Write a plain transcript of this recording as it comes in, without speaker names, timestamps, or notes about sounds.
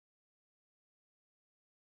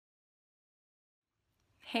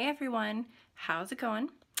Hey everyone, how's it going?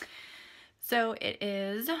 So it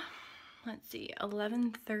is, let's see,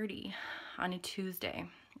 11:30 on a Tuesday,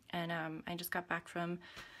 and I just got back from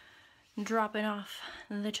dropping off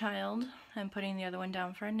the child and putting the other one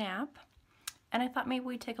down for a nap, and I thought maybe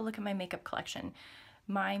we'd take a look at my makeup collection.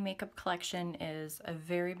 My makeup collection is a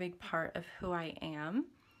very big part of who I am,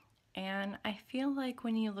 and I feel like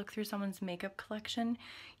when you look through someone's makeup collection,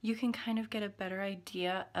 you can kind of get a better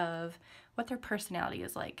idea of what their personality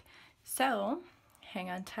is like. So hang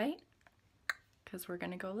on tight, because we're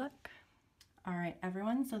gonna go look. All right,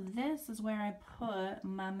 everyone, so this is where I put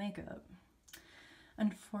my makeup.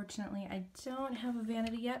 Unfortunately, I don't have a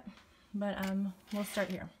vanity yet, but we'll start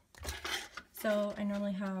here. So I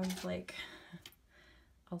normally have like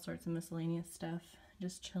all sorts of miscellaneous stuff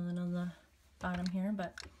just chilling on the bottom here,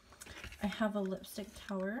 but I have a lipstick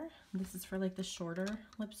tower. This is for like the shorter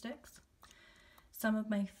lipsticks. Some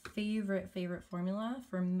of my favorite formula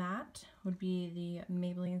for matte would be the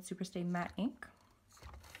Maybelline Superstay Matte Ink.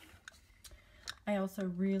 I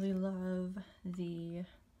also really love the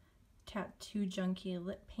Tattoo Junkie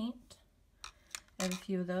lip paint. I have a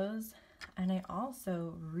few of those. And I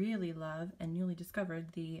also really love and newly discovered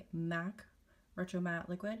the MAC Retro Matte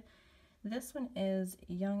Liquid. This one is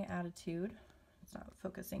Young Attitude. It's not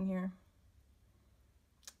focusing here.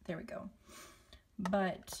 There we go.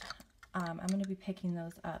 But I'm going to be picking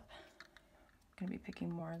those up. I'm going to be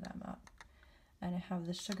picking more of them up. And I have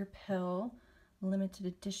the Sugar Pill Limited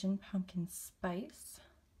Edition Pumpkin Spice.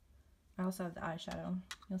 I also have the eyeshadow.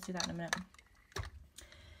 You'll see that in a minute.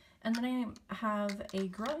 And then I have a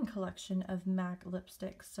growing collection of MAC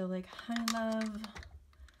lipsticks. So like Honey Love,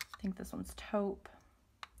 I think this one's Taupe,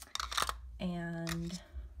 and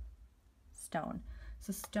Stone.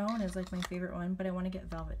 So Stone is like my favorite one, but I want to get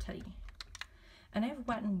Velvet Teddy. And I have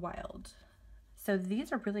Wet n Wild. So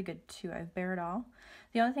these are really good too. I have Bare It All.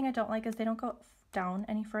 The only thing I don't like is they don't go down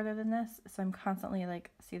any further than this. So I'm constantly like,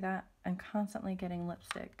 see that? I'm constantly getting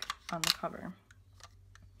lipstick on the cover.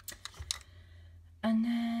 And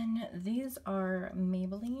then these are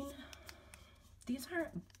Maybelline. These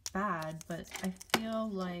aren't bad, but I feel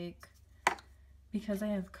like because I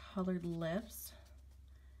have colored lips,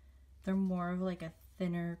 they're more of like a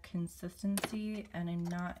thinner consistency, and I'm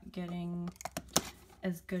not getting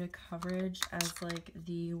as good a coverage as like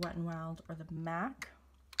the Wet n Wild or the MAC.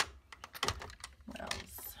 What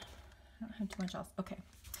else? I don't have too much else. Okay.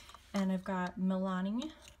 And I've got Milani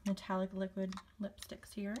Metallic Liquid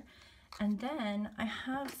lipsticks here. And then I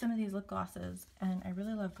have some of these lip glosses, and I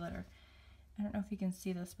really love glitter. I don't know if you can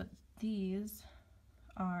see this, but these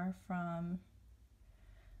are from,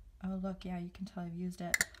 oh look, yeah, you can tell I've used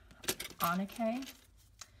it. Anike, I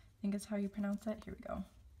think is how you pronounce it. Here we go.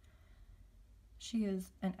 She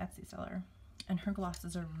is an Etsy seller, and her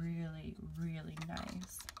glosses are really, really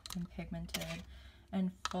nice and pigmented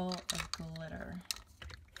and full of glitter.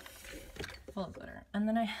 Full of glitter. And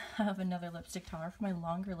then I have another lipstick tower for my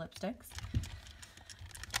longer lipsticks.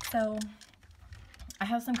 So I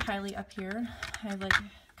have some Kylie up here. I have like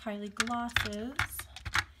Kylie glosses,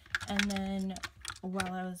 and then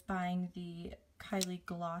while I was buying the Kylie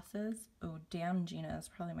glosses, oh damn, Gina is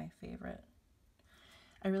probably my favorite.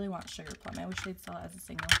 I really want Sugar Plum. I wish they'd sell it as a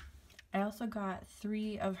single. I also got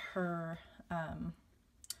 3 of her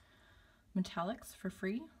metallics for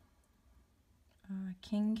free.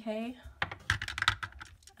 King K.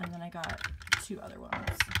 And then I got 2 other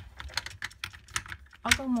ones.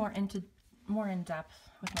 I'll go more in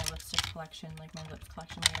depth with my lipstick collection, like my lips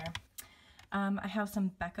collection later. I have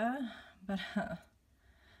some Becca, but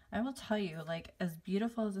I will tell you, like, as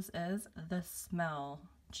beautiful as this is, the smell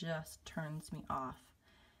just turns me off.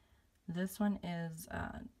 This one is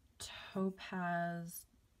Topaz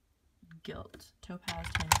Gilt, Topaz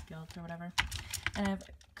Twins Gilt or whatever. And I have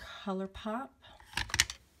ColourPop.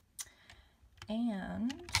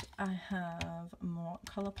 And I have more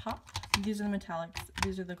ColourPop. These are the metallics.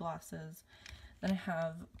 These are the glosses. Then I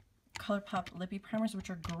have ColourPop Lippy Primers, which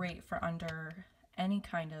are great for under any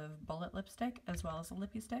kind of bullet lipstick, as well as the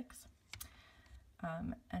lippy sticks.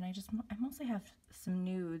 And I mostly have some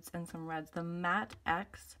nudes and some reds. The Matte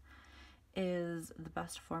X is the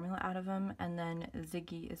best formula out of them, and then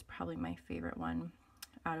Ziggy is probably my favorite one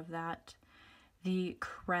out of that. The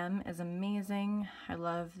creme is amazing. I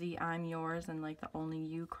love the I'm Yours and like the Only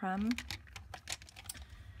You creme.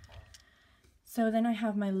 So then I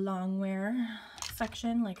have my long wear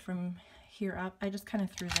section, like from here up. I just kind of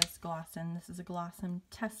threw this gloss in. This is a gloss I'm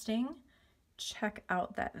testing. Check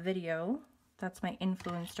out that video. That's my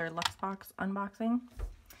Influencer Luxbox unboxing.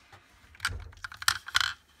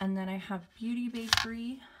 And then I have Beauty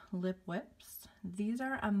Bakery lip whips. These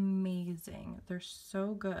are amazing. They're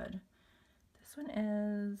so good. This one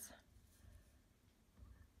is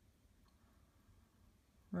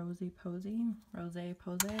Rose Posy, I don't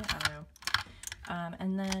know.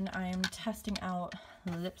 And then I'm testing out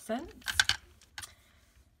lip scents.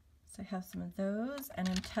 So I have some of those, and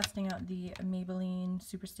I'm testing out the Maybelline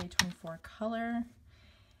Superstay 24 color.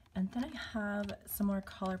 And then I have some more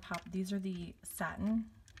ColourPop. These are the satin,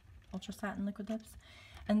 ultra satin liquid lips,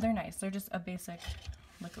 and they're nice. They're just a basic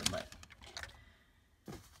liquid lip.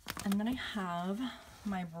 And then I have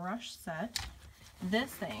my brush set.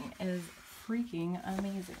 This thing is freaking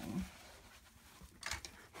amazing.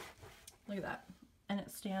 Look at that. And it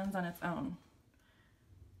stands on its own.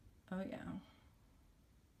 Oh yeah.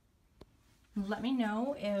 Let me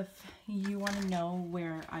know if you want to know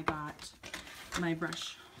where I got my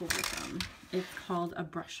brush holder from. It's called a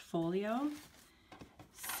brush folio.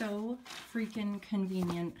 So freaking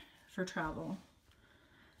convenient for travel.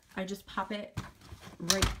 I just pop it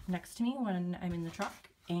right next to me when I'm in the truck,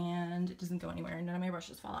 and it doesn't go anywhere. None of my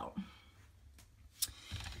brushes fall out.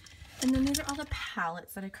 And then these are all the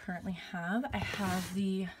palettes that I currently have. I have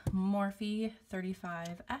the Morphe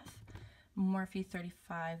 35F, Morphe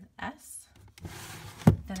 35S.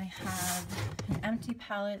 Then I have an empty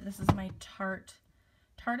palette. This is my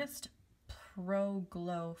Tarteist Pro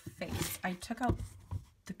Glow Face. I took out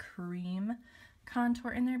the cream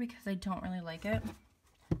contour in there because I don't really like it.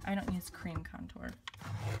 I don't use cream contour. I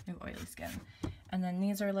have oily skin. And then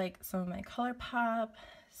these are like some of my ColourPop,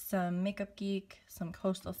 some Makeup Geek, some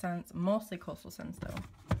Coastal Scents, mostly Coastal Scents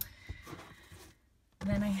though.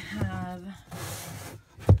 Then I have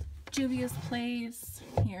Juvia's Place,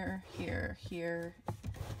 here, and here.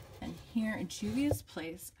 And Juvia's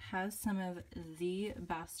Place has some of the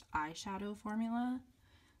best eyeshadow formula.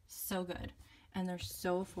 So good. And they're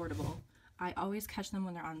so affordable. I always catch them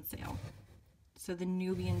when they're on sale. So the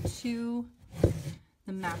Nubian 2,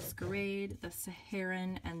 the Masquerade, the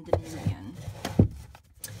Saharan, and the Nubian.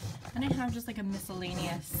 And I have just like a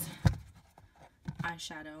miscellaneous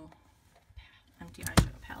eyeshadow, empty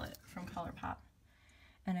eyeshadow palette from ColourPop.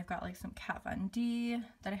 And I've got like some Kat Von D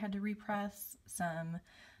that I had to repress, some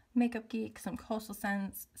Makeup Geek, some Coastal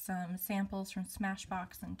Scents, some samples from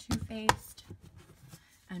Smashbox and Too Faced,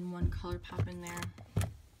 and one ColourPop in there. I'm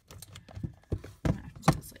gonna have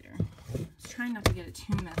to do this later. I was trying not to get it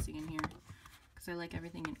too messy in here because I like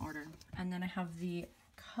everything in order. And then I have the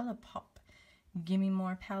ColourPop Gimme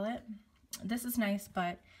More palette. This is nice,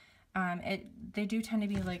 but they do tend to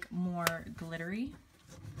be like more glittery.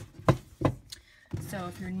 So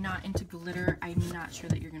if you're not into glitter, I'm not sure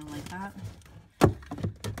that you're gonna like that.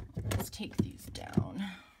 Let's take these down.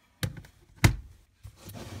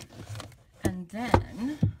 And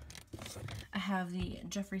then I have the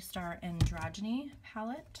Jeffree Star Androgyny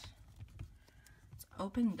palette. Let's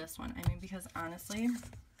open this one. I mean, because honestly,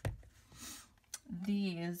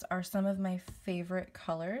 these are some of my favorite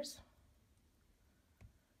colors.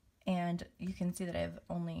 And you can see that I've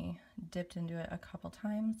only dipped into it a couple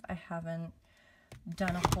times. I haven't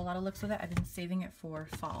done a whole lot of looks with it. I've been saving it for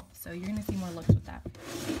fall. So you're gonna see more looks with that.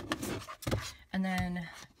 And then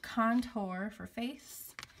contour for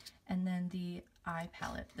face. And then the eye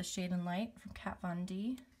palette, the Shade and Light from Kat Von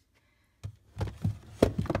D.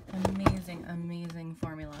 Amazing, amazing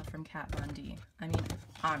formula from Kat Von D. I mean,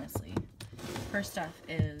 honestly, her stuff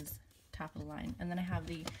is top of the line. And then I have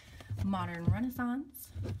the Modern Renaissance,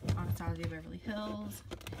 Anastasia Beverly Hills,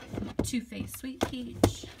 Too Faced Sweet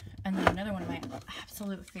Peach, and then another one of my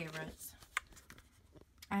absolute favorites.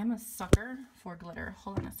 I'm a sucker for glitter.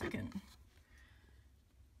 Hold on a second.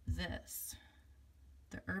 This,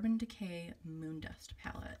 the Urban Decay Moon Dust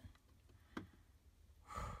palette.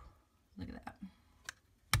 Look at that.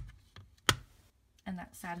 And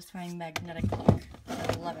that satisfying magnetic look.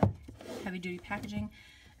 I love it. Heavy duty packaging.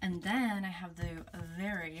 And then I have the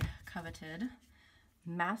very coveted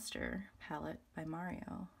Master palette by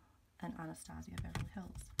Mario and Anastasia Beverly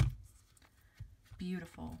Hills.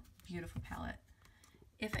 Beautiful, beautiful palette.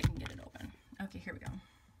 If I can get it open. Okay, here we go.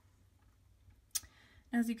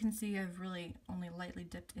 As you can see, I've really only lightly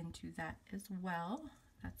dipped into that as well.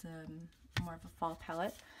 That's more of a fall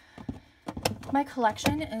palette. My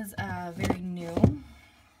collection is very new.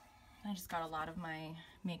 I just got a lot of my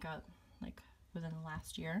makeup like within the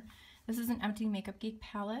last year. This is an empty Makeup Geek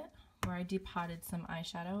palette where I depotted some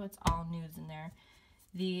eyeshadow. It's all nudes in there.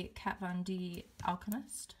 The Kat Von D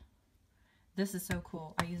Alchemist. This is so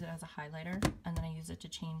cool. I use it as a highlighter, and then I use it to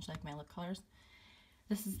change like my lip colors.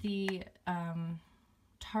 This is the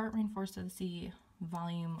Tarte Rainforest of the Sea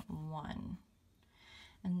Volume 1.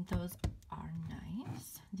 And those are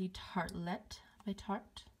nice. The Tartelette by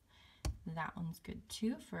Tarte. That one's good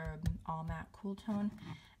too for an all matte cool tone.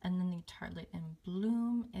 And then the Tartelette in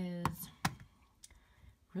Bloom is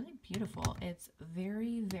really beautiful. It's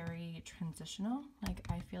very, very transitional. Like,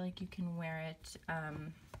 I feel like you can wear it.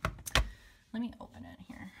 Let me open it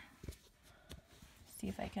here. See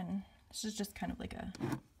if I can. This is just kind of like a.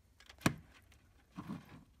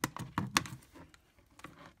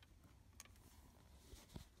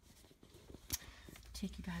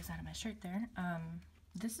 Take you guys out of my shirt there.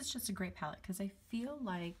 This is just a great palette because I feel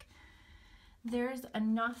like there's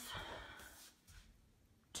enough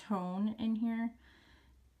tone in here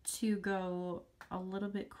to go a little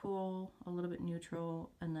bit cool, a little bit neutral,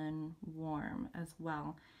 and then warm as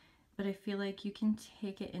well. But I feel like you can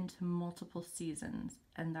take it into multiple seasons,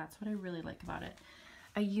 and that's what I really like about it.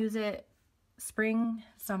 I use it spring,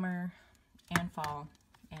 summer, and fall,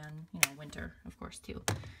 and, you know, winter, of course, too.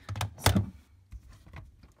 So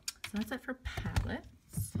that's it for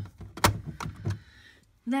palettes.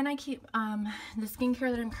 Then I keep the skincare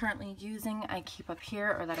that I'm currently using, I keep up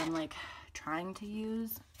here, or that I'm like trying to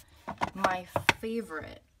use. My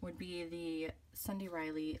favorite would be the Sunday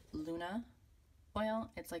Riley Luna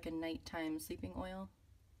oil. It's like a nighttime sleeping oil.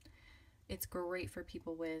 It's great for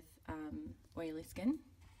people with oily skin.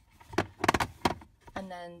 And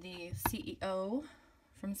then the CEO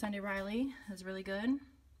from Sunday Riley is really good.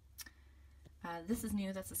 This is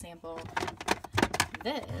new, that's a sample.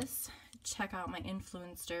 This, check out my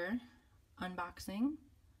Influencer unboxing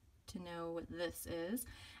to know what this is.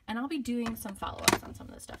 And I'll be doing some follow-ups on some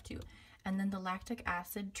of this stuff too. And then the lactic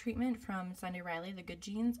acid treatment from Sunday Riley, the Good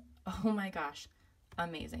Genes. Oh my gosh,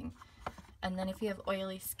 amazing. And then if you have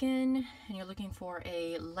oily skin and you're looking for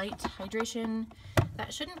a light hydration,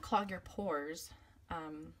 that shouldn't clog your pores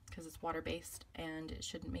because it's water-based, and it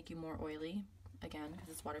shouldn't make you more oily, again, because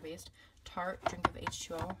it's water-based. Tarte Drink of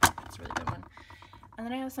H2O, that's a really good one. And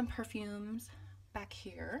then I have some perfumes back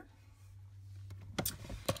here.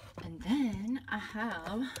 And then I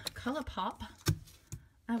have ColourPop.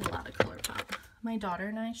 I have a lot of ColourPop. My daughter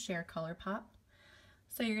and I share ColourPop.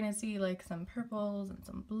 So you're going to see like some purples and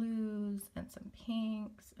some blues and some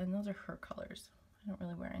pinks. And those are her colors. I don't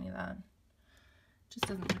really wear any of that. Just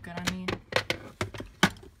doesn't look good on me.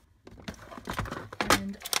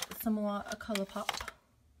 And some more ColourPop.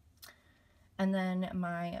 And then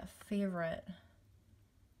my favorite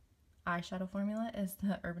eyeshadow formula is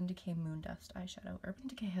the Urban Decay Moon Dust eyeshadow. Urban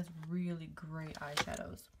Decay has really great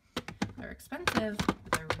eyeshadows. They're expensive,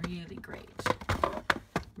 but they're really great.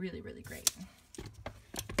 Really, really great.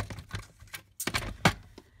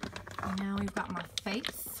 Now we've got my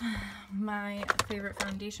face. My favorite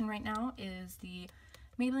foundation right now is the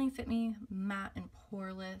Maybelline Fit Me Matte and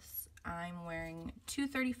Poreless. I'm wearing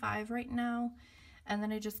 235 right now. And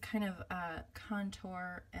then I just kind of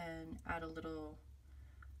contour and add a little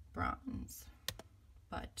bronze.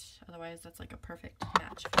 But otherwise, that's like a perfect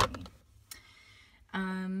match for me.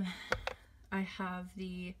 I have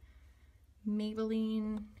the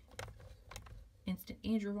Maybelline Instant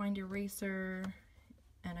Age Rewind Eraser,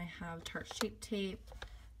 and I have Tarte Shape Tape,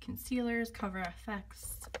 concealers, Cover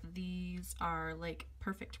FX. These are like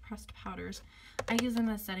perfect pressed powders. I use them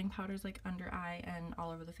as setting powders like under eye and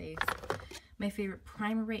all over the face. My favorite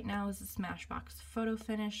primer right now is the Smashbox Photo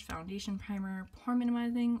Finish Foundation Primer, pore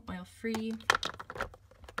minimizing, oil free.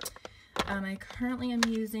 I currently am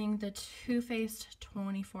using the Too Faced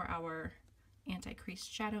 24-hour anti-crease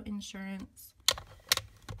shadow insurance.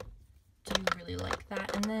 Do really like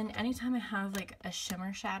that. And then anytime I have like a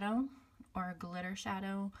shimmer shadow or a glitter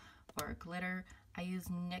shadow or a glitter, I use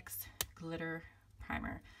NYX glitter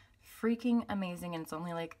primer. Freaking amazing, and it's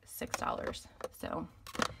only like $6. So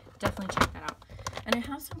definitely check that out. And I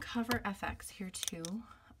have some Cover FX here too.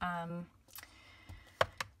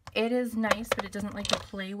 It is nice, but it doesn't like to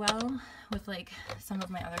play well with like some of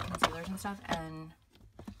my other concealers and stuff, and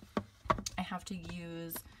I have to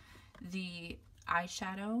use the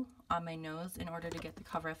eyeshadow on my nose in order to get the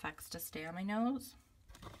Cover FX to stay on my nose.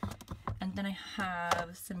 And then I have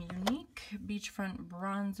some Unique Beachfront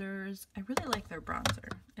bronzers. I really like their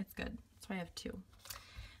bronzer. It's good. That's why I have two.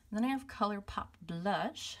 And then I have ColourPop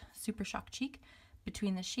blush, Super Shock Cheek,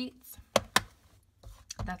 Between the Sheets.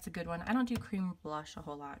 That's a good one. I don't do cream blush a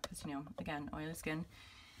whole lot because, you know, again, oily skin.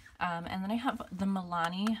 And then I have the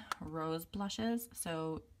Milani Rose blushes.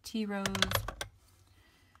 So Tea Rose.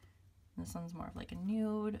 This one's more of like a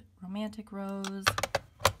nude, romantic rose.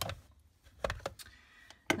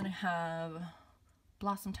 Then I have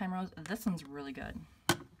Blossom Time Rose. This one's really good.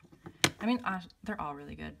 I mean, they're all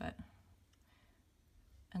really good, but.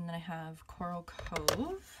 And then I have Coral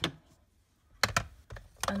Cove.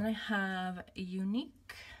 And then I have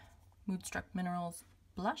Unique Moodstruck Minerals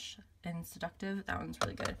blush in Seductive. That one's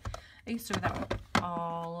really good. I used to wear that one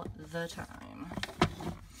all the time.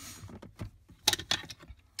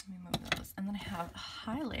 Let me move those. And then I have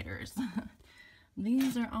highlighters.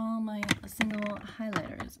 These are all my single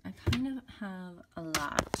highlighters. I kind of have a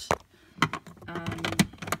lot.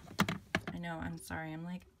 I know, I'm sorry. I'm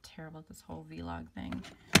like terrible at this whole vlog thing.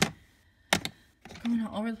 Going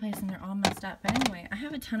all over the place and they're all messed up. But anyway, I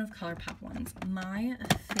have a ton of ColourPop ones. My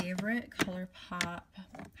favorite ColourPop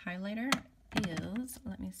highlighter is,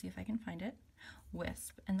 let me see if I can find it,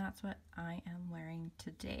 Wisp. And that's what I am wearing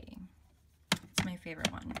today. It's my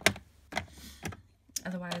favorite one.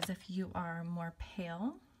 Otherwise, if you are more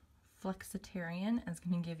pale, Flexitarian is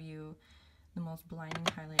going to give you the most blinding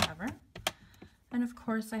highlight ever. And of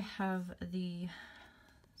course, I have the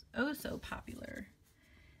oh so popular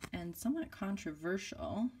and somewhat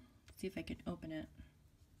controversial. Let's see if I can open it.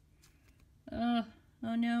 Oh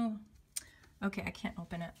no. Okay, I can't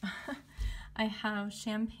open it. I have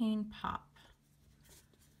Champagne Pop.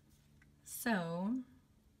 So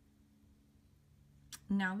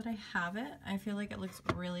now that I have it, I feel like it looks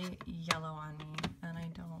really yellow on me and I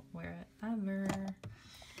don't wear it ever,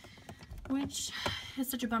 which is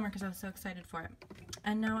such a bummer because I was so excited for it.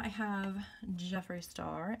 And now I have Jeffree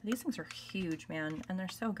Star. These things are huge, man, and they're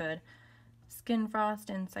so good. Skin Frost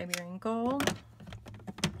in Siberian Gold,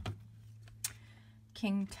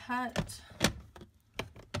 King Tut,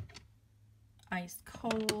 Ice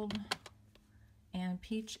Cold, and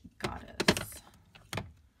Peach Goddess.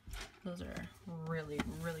 Those are really,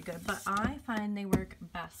 really good, but I find they work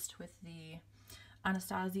best with the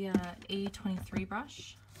Anastasia A23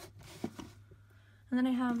 brush. And then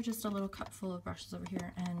I have just a little cup full of brushes over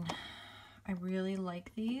here, and I really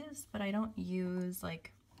like these, but I don't use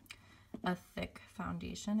like a thick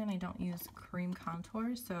foundation, and I don't use cream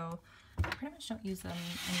contour, so I pretty much don't use them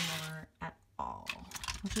anymore at all,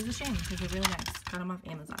 which is a shame because they're really nice. Got them off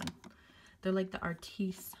Amazon. They're like the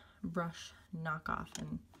Artiste brush knockoff,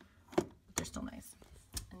 and they're still nice.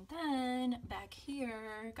 And then back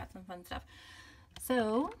here, got some fun stuff.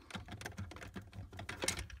 So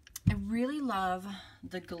I really love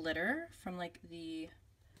the glitter from like the,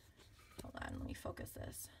 hold on, let me focus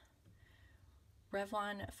this.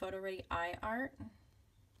 Revlon Photo Ready Eye Art.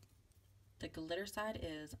 The glitter side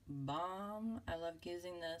is bomb. I love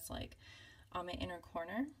using this like on my inner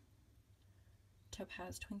corner.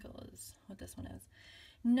 Topaz Twinkle is what this one is.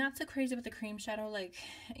 Not so crazy with the cream shadow, like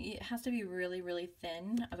it has to be really, really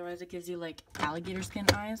thin, otherwise it gives you like alligator skin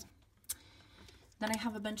eyes. Then I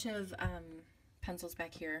have a bunch of pencils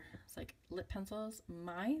back here. It's like lip pencils.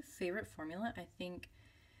 My favorite formula, I think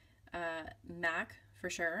MAC for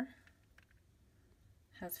sure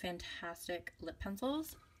has fantastic lip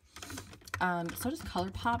pencils. So does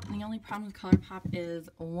ColourPop. The only problem with ColourPop is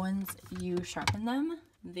once you sharpen them,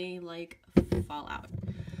 they like fall out.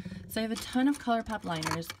 So I have a ton of ColourPop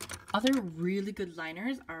liners. Other really good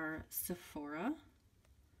liners are Sephora,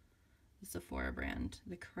 the Sephora brand,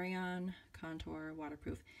 the Crayon Contour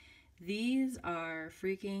Waterproof. These are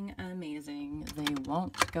freaking amazing. They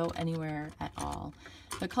won't go anywhere at all.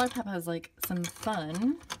 But ColourPop has like some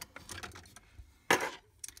fun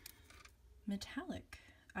metallic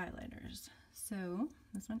eyeliners. So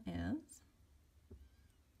this one is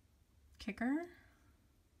Kicker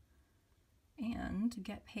and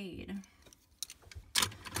Get Paid.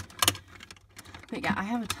 But yeah, I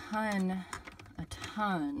have a ton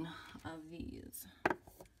of these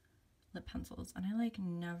lip pencils, and I like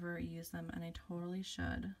never use them, and I totally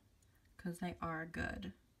should because they are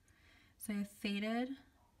good. So I have Faded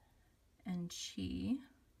and Chi.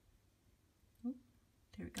 Ooh,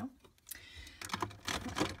 there we go.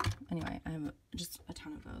 Anyway, I have just a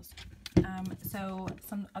ton of those. So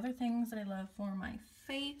some other things that I love for my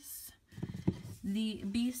face, the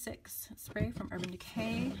B6 spray from Urban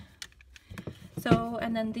Decay. So,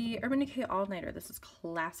 and then the Urban Decay All Nighter. This is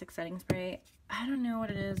classic setting spray. I don't know what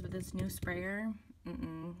it is with this new sprayer.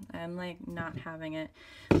 I'm like not having it.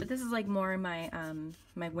 But this is like more my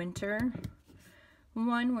my winter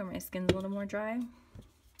one where my skin's a little more dry.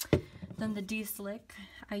 Then the D-Slick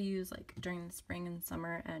I use like during the spring and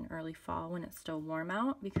summer and early fall when it's still warm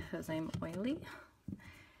out because I'm oily.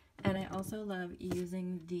 And I also love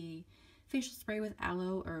using the facial spray with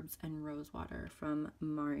aloe, herbs, and rose water from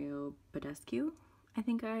Mario Badescu. I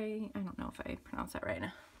think I don't know if I pronounced that right.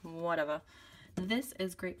 Whatever. This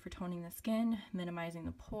is great for toning the skin, minimizing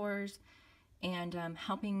the pores, and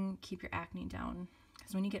helping keep your acne down.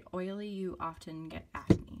 Because when you get oily, you often get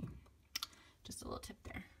acne. Just a little tip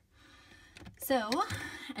there. So,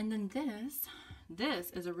 and then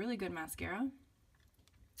this is a really good mascara.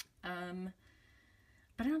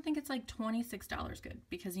 But but I don't think it's like $26 good,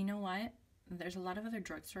 because you know what? There's a lot of other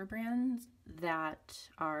drugstore brands that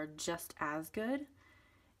are just as good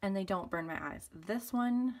and they don't burn my eyes. This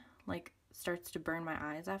one like starts to burn my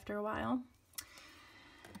eyes after a while,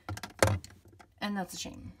 and that's a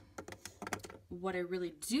shame. What I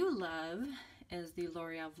really do love is the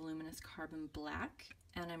L'Oreal Voluminous Carbon Black,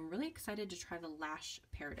 and I'm really excited to try the Lash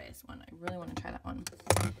Paradise one. I really want to try that one.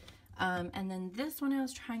 And then this one I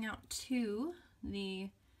was trying out too, the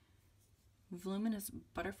Voluminous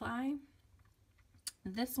Butterfly.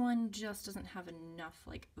 This one just doesn't have enough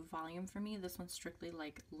like volume for me. This one's strictly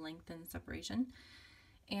like length and separation.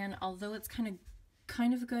 And although it's kind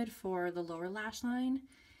of good for the lower lash line,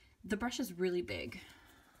 the brush is really big.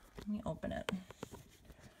 Let me open it.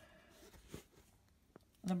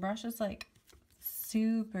 The brush is like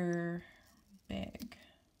super big.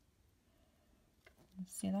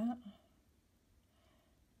 See that?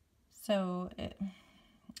 So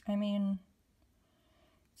I mean,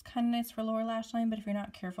 it's kind of nice for lower lash line, but if you're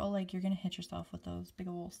not careful, like you're gonna hit yourself with those big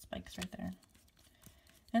old spikes right there.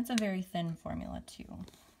 And it's a very thin formula too,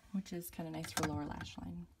 which is kind of nice for lower lash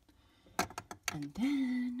line. And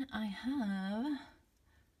then I have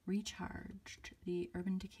Recharged, the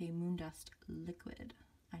Urban Decay Moondust Liquid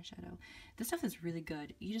eyeshadow. This stuff is really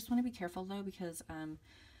good. You just want to be careful though, because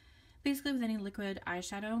basically with any liquid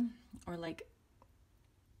eyeshadow or like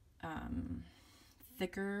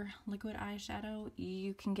thicker liquid eyeshadow,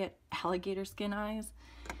 you can get alligator skin eyes,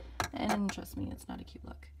 and trust me, it's not a cute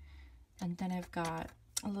look. And then I've got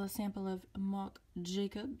a little sample of Marc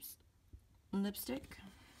Jacobs lipstick.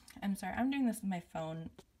 I'm sorry, I'm doing this with my phone.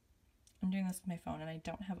 And I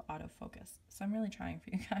don't have autofocus, so I'm really trying for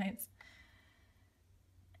you guys.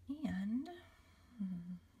 And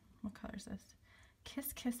what color is this?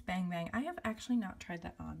 Kiss Kiss Bang Bang. I have actually not tried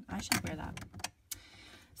that on. I should wear that.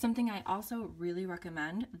 Something I also really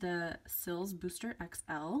recommend, the Cils Booster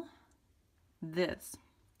XL. This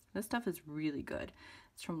stuff is really good.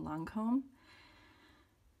 It's from Lancome.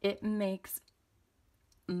 It makes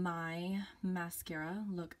my mascara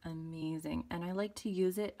look amazing, and I like to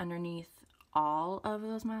use it underneath all of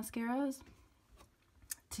those mascaras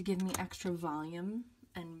to give me extra volume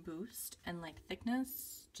and boost and like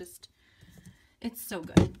thickness. Just, it's so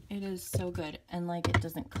good. It is so good, and like it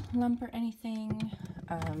doesn't clump or anything.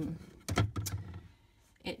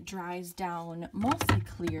 It dries down mostly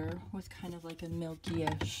clear with kind of like a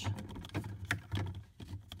milky-ish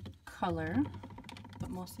color, but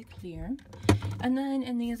mostly clear. And then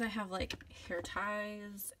in these I have like hair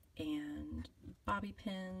ties and bobby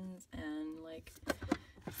pins and like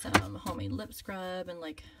some homemade lip scrub and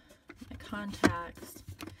like my contacts.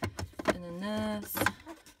 And then this,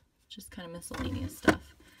 just kind of miscellaneous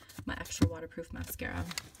stuff. My extra waterproof mascara.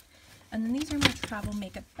 And then these are my travel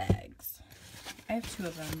makeup bags. I have 2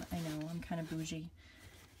 of them. I know, I'm kind of bougie.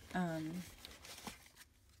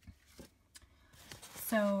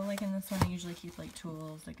 So like in this one I usually keep like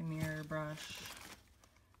tools, like a mirror, brush.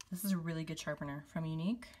 This is a really good sharpener from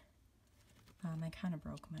Unique. I kind of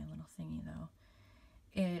broke my little thingy though.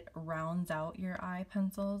 It rounds out your eye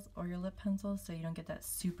pencils or your lip pencils so you don't get that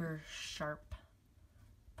super sharp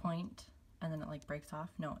point and then it like breaks off.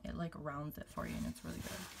 No, it like rounds it for you, and it's really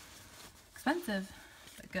good. Expensive,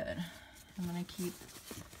 but good. And then I keep,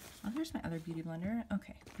 oh, there's my other beauty blender.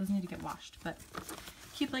 Okay, those need to get washed, but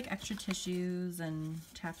keep like extra tissues and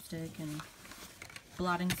chapstick and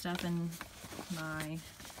blotting stuff in my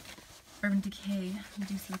Urban Decay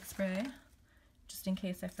Medusa Lip Spray, just in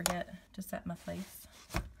case I forget to set my face.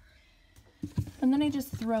 And then I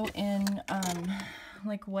just throw in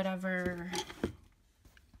like whatever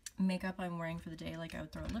makeup I'm wearing for the day. Like I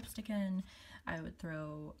would throw a lipstick in, I would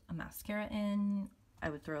throw a mascara in, I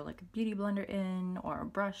would throw like a beauty blender in or a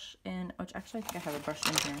brush in, which actually I think I have a brush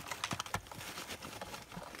in here.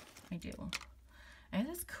 I do. I have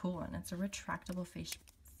this cool one. It's a retractable face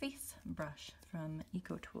brush from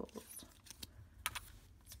Eco Tools.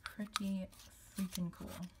 It's pretty freaking cool.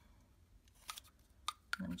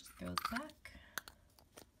 And then it just goes back.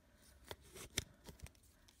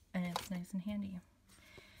 And it's nice and handy.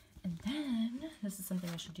 And then, this is something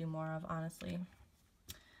I should do more of, honestly.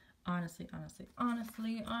 Honestly,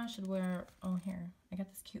 I should wear, oh here, I got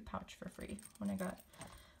this cute pouch for free when I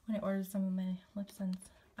ordered some of my lip scents.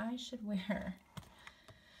 I should wear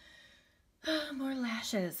more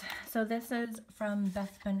lashes. So this is from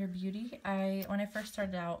Beth Bender Beauty. When I first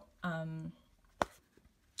started out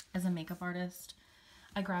as a makeup artist,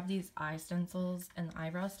 I grabbed these eye stencils and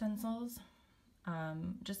eyebrow stencils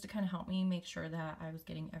just to kind of help me make sure that I was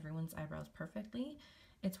getting everyone's eyebrows perfectly.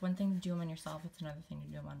 It's one thing to do them on yourself, it's another thing to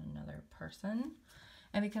do them on another person.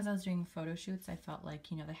 And because I was doing photo shoots, I felt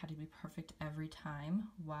like, you know, they had to be perfect every time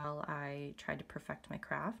while I tried to perfect my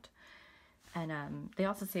craft. And they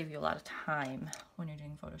also save you a lot of time when you're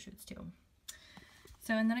doing photo shoots too.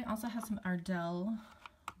 So, and then I also have some Ardell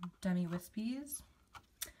Demi Wispies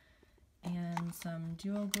and some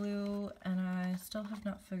duo glue, and I still have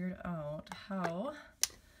not figured out how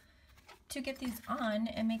to get these on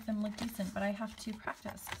and make them look decent, but I have to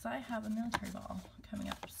practice because I have a military ball coming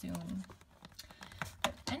up soon.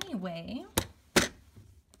 But anyway,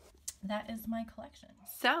 that is my collection.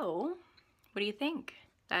 So, what do you think?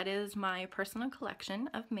 That is my personal collection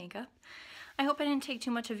of makeup. I hope I didn't take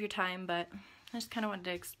too much of your time, but I just kind of wanted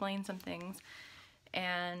to explain some things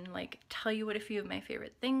and like tell you what a few of my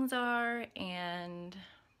favorite things are and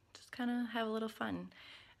just kind of have a little fun.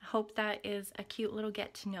 I hope that is a cute little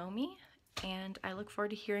get to know me, and I look forward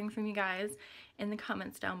to hearing from you guys in the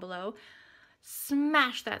comments down below.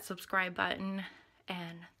 Smash that subscribe button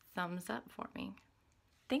and thumbs up for me.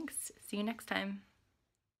 Thanks. See you next time.